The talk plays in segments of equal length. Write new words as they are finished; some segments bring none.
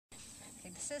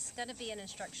this is going to be an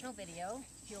instructional video.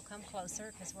 You'll come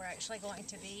closer because we're actually going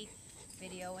to be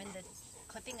videoing the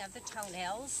clipping of the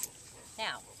toenails.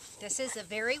 Now, this is a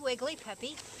very wiggly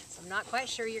puppy. I'm not quite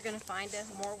sure you're going to find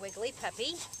a more wiggly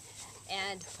puppy.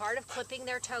 And part of clipping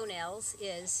their toenails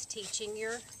is teaching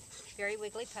your very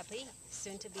wiggly puppy,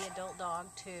 soon to be adult dog,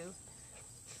 to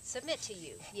submit to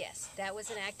you. Yes, that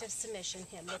was an act of submission,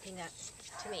 him looking up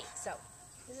to me. So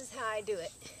this is how I do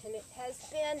it. And it has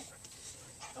been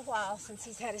a while since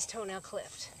he's had his toenail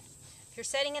clipped. If you're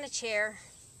sitting in a chair,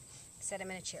 set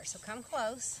him in a chair. So come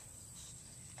close.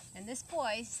 And this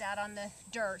boy's out on the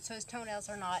dirt, so his toenails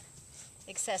are not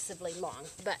excessively long.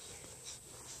 But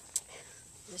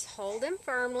just hold them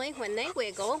firmly when they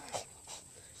wiggle,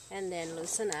 and then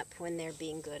loosen up when they're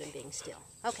being good and being still.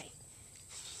 Okay.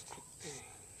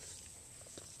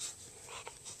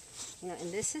 You know,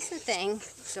 and this is the thing.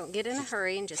 Don't get in a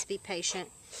hurry and just be patient,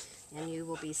 and you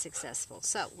will be successful.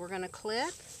 So we're going to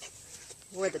clip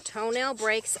where the toenail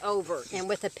breaks over. And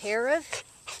with a pair of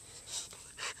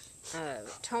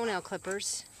toenail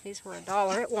clippers, these were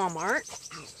 $1 at Walmart.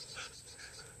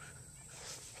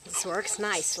 This works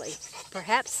nicely.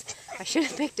 Perhaps I should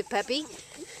have picked a puppy.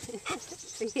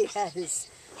 Yes.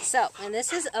 So, and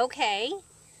this is okay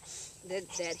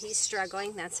that he's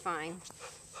struggling. That's fine.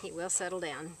 He will settle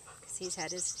down because he's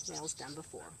had his nails done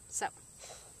before. So,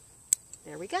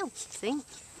 there we go. See?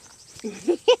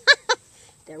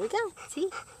 There we go. See?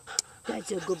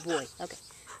 That's a good boy. Okay.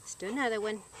 Let's do another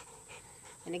one.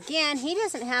 And again, he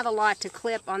doesn't have a lot to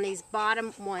clip on these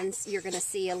bottom ones. You're going to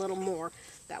see a little more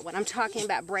about what I'm talking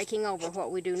about breaking over.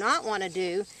 What we do not want to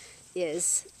do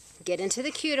is get into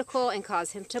the cuticle and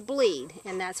cause him to bleed.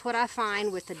 And that's what I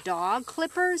find with the dog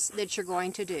clippers that you're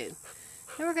going to do.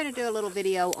 Then we're going to do a little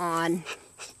video on,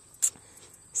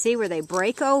 see where they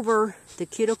break over, the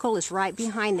cuticle is right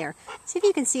behind there. See if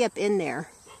you can see up in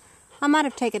there. I might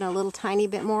have taken a little tiny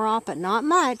bit more off, but not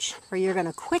much, or you're going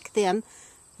to quick them.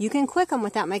 You can quick them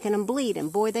without making them bleed,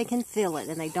 and boy, they can feel it,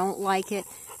 and they don't like it.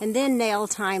 And then nail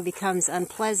time becomes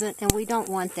unpleasant, and we don't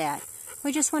want that.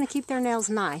 We just want to keep their nails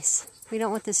nice. We don't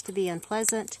want this to be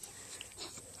unpleasant,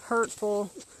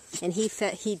 hurtful, and he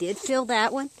did feel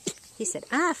that one. He said,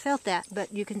 I felt that,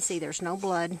 but you can see there's no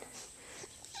blood.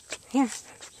 Here,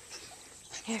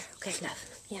 okay,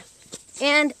 enough, yeah.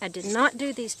 And I did not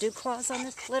do these dew claws on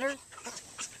this litter.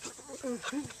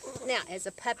 Now, as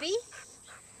a puppy,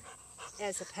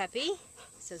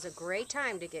 this is a great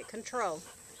time to get control.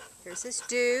 Here's this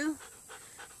dew.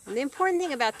 And the important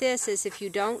thing about this is if you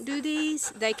don't do these,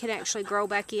 they can actually grow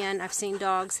back in. I've seen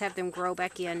dogs have them grow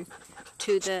back in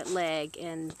to the leg,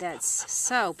 and that's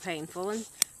so painful and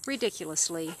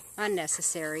ridiculously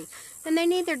unnecessary. And they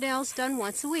need their nails done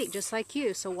once a week, just like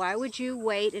you. So why would you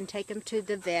wait and take them to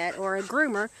the vet or a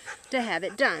groomer to have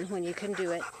it done when you can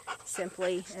do it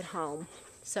simply at home?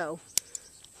 So,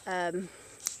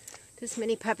 as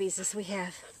many puppies as we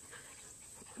have,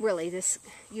 really, this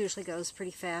usually goes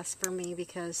pretty fast for me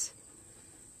because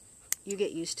you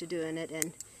get used to doing it,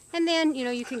 and then, you know,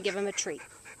 you can give them a treat.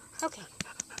 Okay,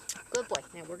 good boy.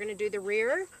 Now we're going to do the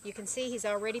rear. You can see he's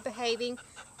already behaving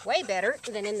way better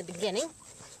than in the beginning.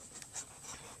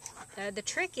 The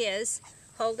trick is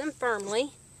hold them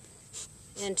firmly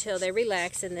until they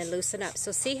relax and then loosen up.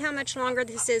 So see how much longer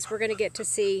this is. We're going to get to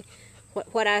see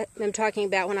what I am talking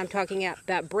about when I'm talking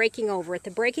about breaking over. At the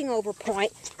breaking over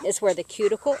point is where the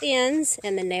cuticle ends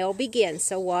and the nail begins.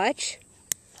 So watch.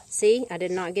 See, I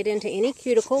did not get into any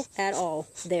cuticle at all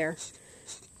there.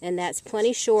 And that's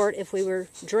plenty short. If we were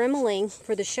dremeling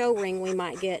for the show ring, we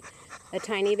might get a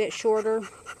tiny bit shorter.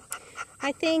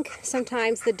 I think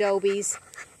sometimes the dobies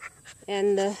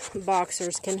and the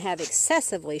boxers can have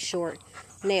excessively short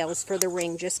nails for the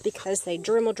ring just because they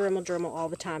dremel all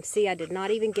the time. See, I did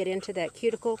not even get into that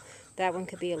cuticle. That one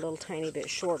could be a little tiny bit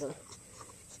shorter.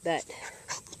 But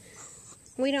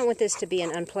we don't want this to be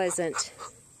an unpleasant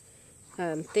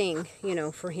thing, you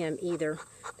know, for him either.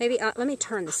 Maybe, let me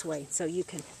turn this way so you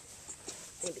can,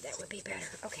 maybe that would be better.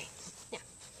 Okay, now.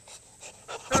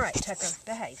 All right, Tucker,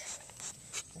 behave.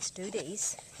 Let's do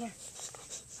these. Here.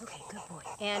 Okay, good boy.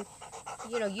 And,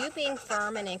 you know, you being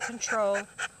firm and in control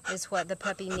is what the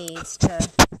puppy needs to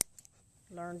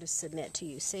learn to submit to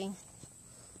you, see?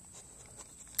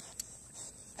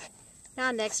 Now,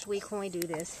 next week when we do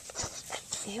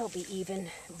this, he'll be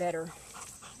even better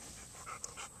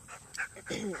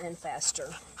and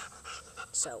faster.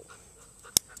 So,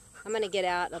 I'm going to get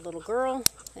out a little girl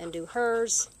and do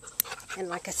hers. And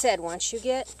like I said, once you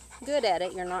get good at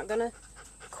it, you're not going to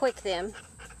quick them.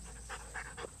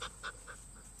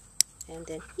 And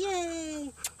then,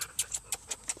 yay!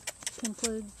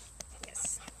 Conclude.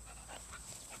 Yes.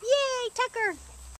 Yay, Tucker!